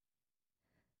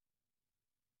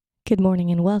Good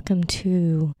morning and welcome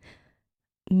to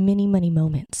Mini Money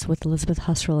Moments with Elizabeth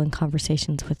Husserl and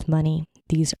Conversations with Money.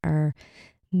 These are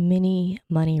mini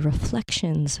money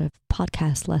reflections of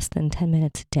podcasts less than 10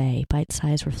 minutes a day,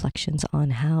 bite-sized reflections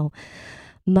on how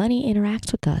money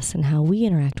interacts with us and how we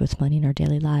interact with money in our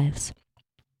daily lives.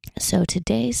 So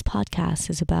today's podcast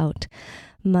is about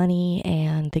money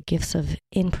and the gifts of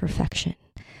imperfection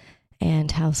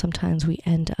and how sometimes we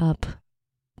end up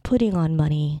putting on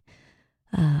money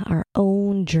our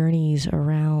own journeys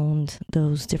around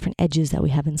those different edges that we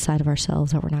have inside of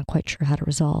ourselves that we're not quite sure how to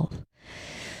resolve.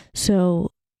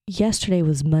 So yesterday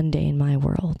was Monday in my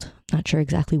world. Not sure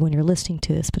exactly when you're listening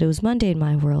to this, but it was Monday in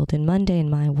my world. And Monday in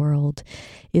my world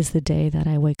is the day that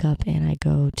I wake up and I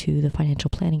go to the financial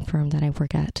planning firm that I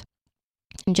work at.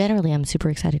 And generally, I'm super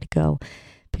excited to go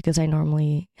because I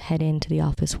normally head into the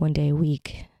office one day a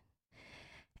week.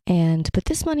 But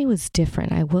this Monday was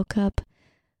different. I woke up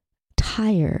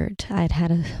tired. I'd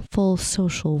had a full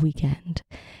social weekend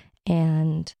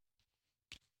and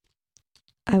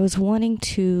I was wanting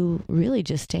to really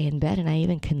just stay in bed, and I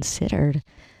even considered,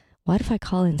 what if I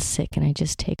call in sick and I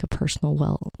just take a personal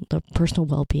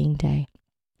well-being day?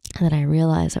 And then I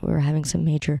realized that we were having some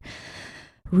major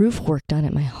roof work done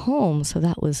at my home, so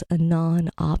that was a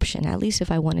non-option. At least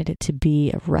if I wanted it to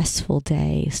be a restful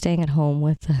day, staying at home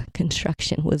with the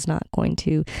construction was not going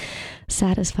to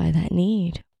satisfy that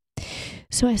need.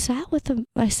 So I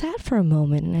sat for a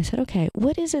moment and I said, okay,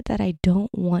 what is it that I don't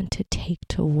want to take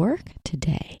to work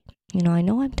today? I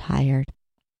know I'm tired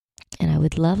and I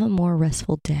would love a more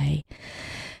restful day.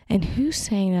 And who's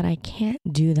saying that I can't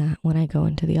do that when I go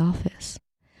into the office?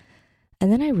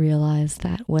 And then I realized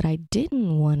that what I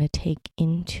didn't want to take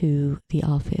into the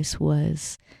office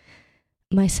was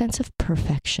my sense of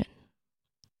perfection.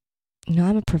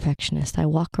 I'm a perfectionist. I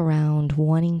walk around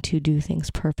wanting to do things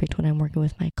perfect when I'm working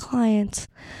with my clients,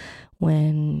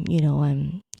 when,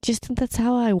 that's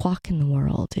how I walk in the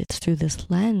world. It's through this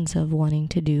lens of wanting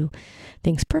to do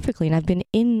things perfectly. And I've been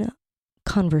in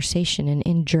conversation and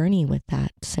in journey with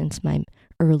that since my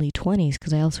early 20s,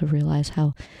 because I also realize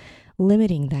how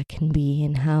limiting that can be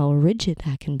and how rigid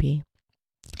that can be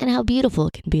and how beautiful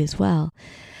it can be as well.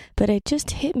 But it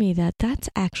just hit me that that's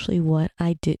actually what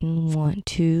I didn't want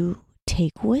to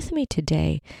take with me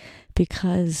today,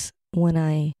 because when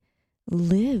I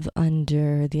live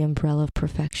under the umbrella of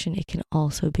perfection, it can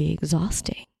also be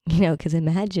exhausting, because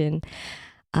imagine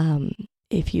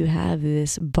if you have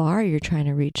this bar you're trying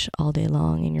to reach all day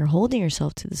long and you're holding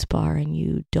yourself to this bar and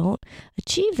you don't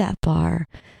achieve that bar,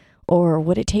 or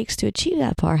what it takes to achieve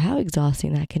that bar, how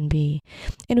exhausting that can be.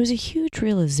 And it was a huge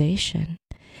realization,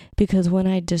 because when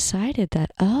I decided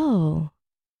that,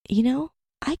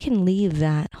 I can leave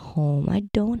that home. I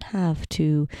don't have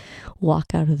to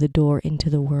walk out of the door into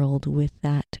the world with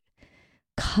that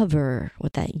cover,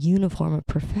 with that uniform of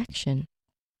perfection.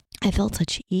 I felt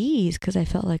such ease because I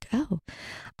felt like,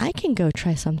 I can go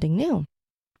try something new.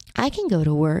 I can go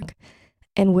to work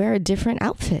and wear a different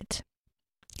outfit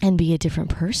and be a different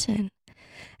person.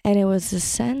 And it was a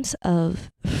sense of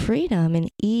freedom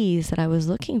and ease that I was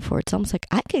looking for. It's almost like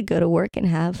I could go to work and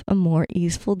have a more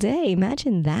easeful day.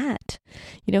 Imagine that,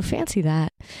 fancy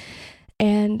that.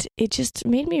 And it just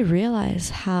made me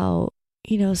realize how,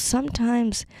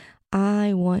 sometimes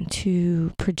I want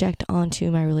to project onto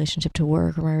my relationship to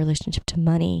work or my relationship to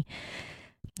money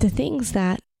the things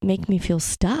that make me feel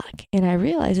stuck. And I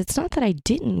realized it's not that I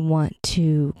didn't want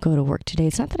to go to work today.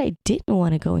 It's not that I didn't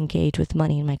want to go engage with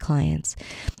money and my clients.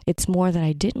 It's more that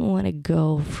I didn't want to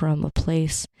go from a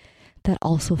place that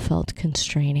also felt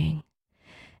constraining.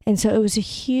 And so it was a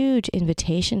huge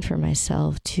invitation for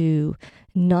myself to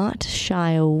not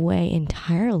shy away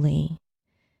entirely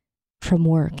from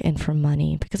work and from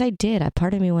money, because I did.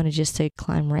 Part of me wanted just to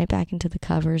climb right back into the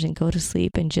covers and go to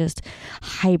sleep and just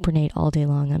hibernate all day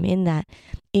long. I'm in that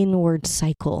inward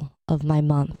cycle of my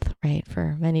month, right?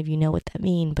 For many of you know what that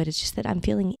means, but it's just that I'm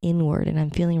feeling inward and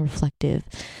I'm feeling reflective.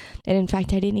 And in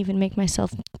fact, I didn't even make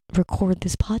myself record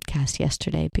this podcast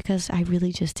yesterday because I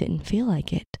really just didn't feel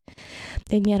like it.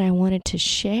 And yet I wanted to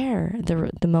share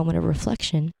the moment of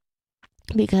reflection,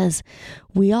 because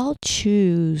we all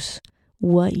choose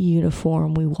what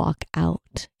uniform we walk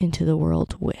out into the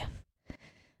world with.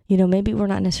 Maybe we're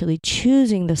not necessarily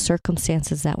choosing the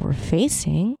circumstances that we're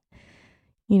facing.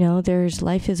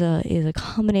 Life is a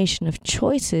combination of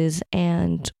choices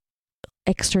and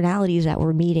externalities that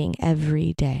we're meeting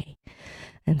every day.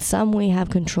 And some we have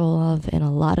control of, and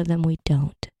a lot of them we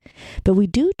don't. But we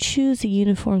do choose the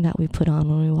uniform that we put on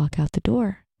when we walk out the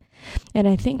door. And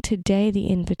I think today the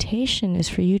invitation is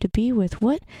for you to be with,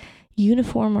 what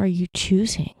uniform are you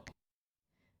choosing?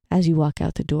 as you walk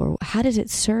out the door? How does it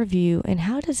serve you, and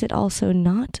how does it also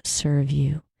not serve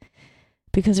you?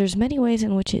 Because there's many ways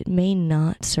in which it may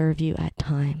not serve you at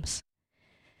times.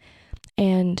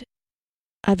 And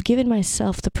I've given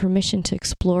myself the permission to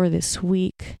explore this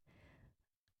week,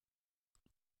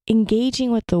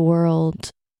 engaging with the world,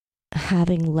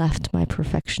 having left my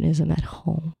perfectionism at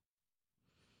home.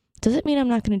 Doesn't mean I'm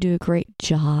not going to do a great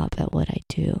job at what I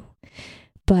do,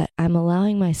 but I'm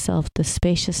allowing myself the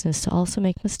spaciousness to also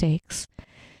make mistakes,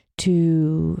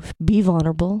 to be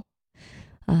vulnerable.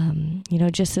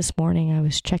 Just this morning I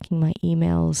was checking my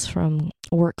emails from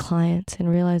work clients and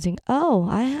realizing,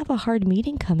 I have a hard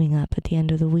meeting coming up at the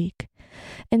end of the week.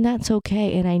 And that's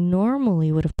okay. And I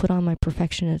normally would have put on my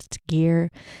perfectionist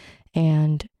gear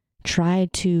and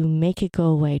tried to make it go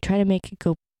away, try to make it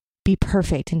go be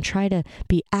perfect, and try to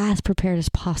be as prepared as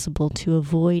possible to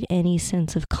avoid any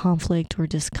sense of conflict or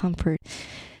discomfort.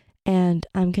 And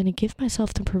I'm going to give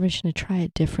myself the permission to try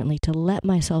it differently, to let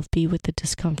myself be with the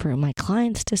discomfort, my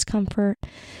client's discomfort,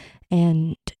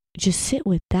 and just sit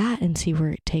with that and see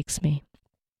where it takes me.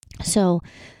 So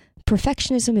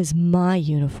perfectionism is my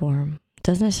uniform.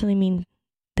 Doesn't necessarily mean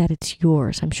that it's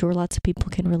yours. I'm sure lots of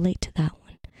people can relate to that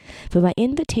one. But my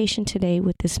invitation today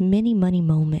with this mini money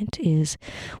moment is,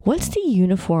 what's the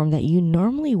uniform that you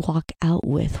normally walk out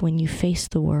with when you face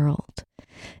the world?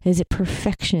 Is it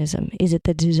perfectionism? Is it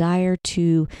the desire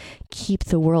to keep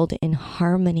the world in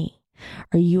harmony?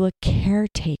 Are you a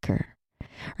caretaker?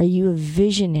 Are you a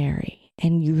visionary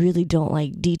and you really don't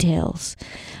like details?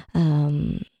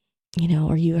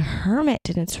 Are you a hermit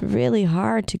and it's really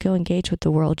hard to go engage with the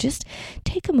world? Just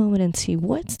take a moment and see,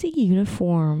 what's the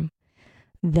uniform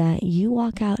that you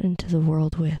walk out into the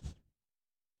world with?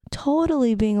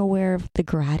 Totally being aware of the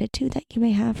gratitude that you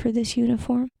may have for this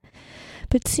uniform,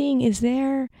 but seeing, is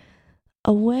there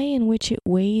a way in which it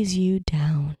weighs you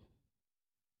down?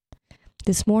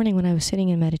 This morning when I was sitting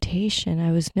in meditation,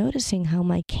 I was noticing how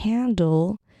my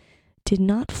candle did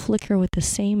not flicker with the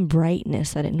same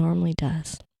brightness that it normally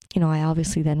does. I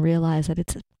obviously then realized that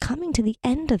it's coming to the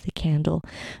end of the candle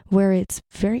where it's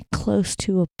very close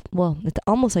to it's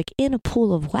almost like in a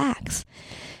pool of wax.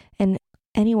 And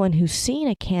anyone who's seen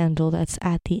a candle that's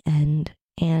at the end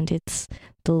and it's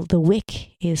the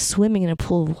wick is swimming in a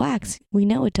pool of wax, we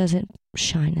know it doesn't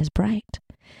shine as bright.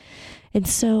 And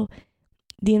so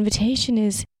the invitation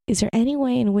is there any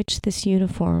way in which this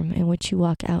uniform in which you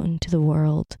walk out into the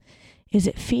world, is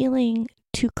it feeling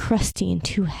too crusty and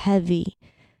too heavy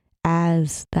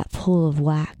as that pool of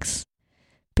wax?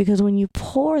 Because when you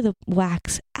pour the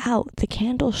wax out, the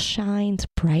candle shines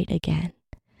bright again,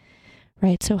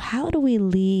 right? So how do we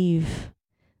leave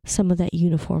some of that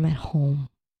uniform at home?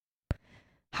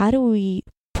 How do we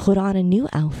put on a new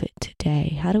outfit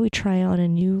today? How do we try on a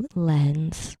new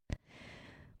lens?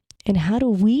 And how do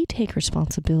we take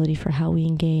responsibility for how we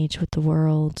engage with the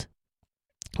world,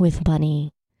 with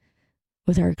money,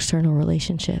 with our external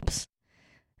relationships?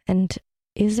 And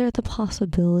is there the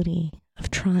possibility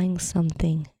of trying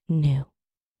something new?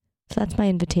 So that's my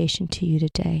invitation to you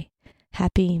today.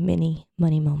 Happy mini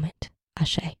money moment.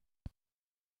 Ashe.